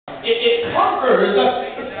it conquers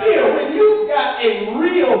fear. When you've got a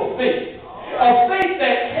real faith, a faith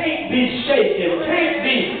that can't be shaken, can't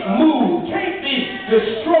be moved, can't be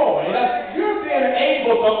destroyed, you're being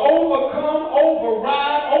able to overcome,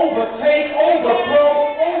 override, overtake,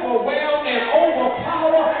 overthrow, overwhelm, and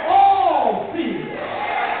overpower all fear.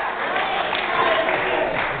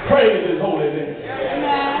 Praise His holy name.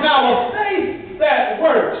 Now, a faith that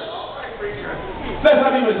works, let's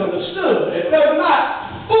not be misunderstood. It does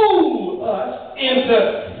not fool us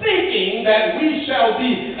into thinking that we shall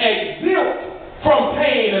be exempt from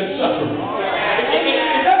pain and suffering.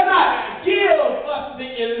 It does not give us the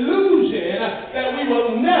illusion that we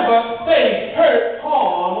will never face hurt,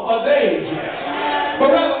 harm, or danger. But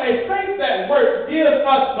rather, a faith that works gives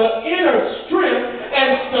us the inner strength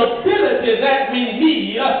and stability that we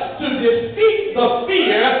need to defeat the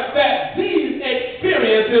fear that these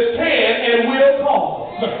experiences can and will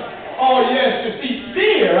cause. Oh yes, you see,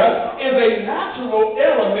 fear is a natural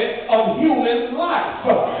element of human life.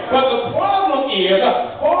 But the problem is,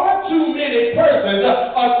 far too many persons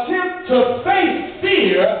attempt to face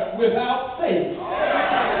fear without faith.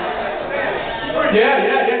 Yeah.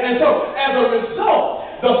 And so, as a result,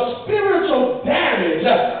 the spiritual damage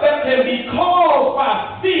that can be caused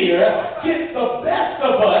by fear gets the best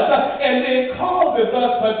of us and then causes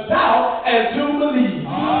us to doubt and to believe.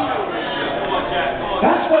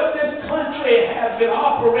 That's what this country has been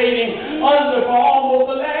operating under for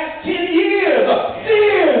almost the last 10 years.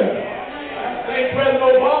 Fear. Thank President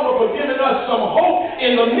Obama for giving us some hope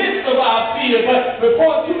in the midst of our fear. But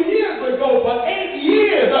before 2 years ago, for 8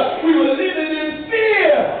 years, we were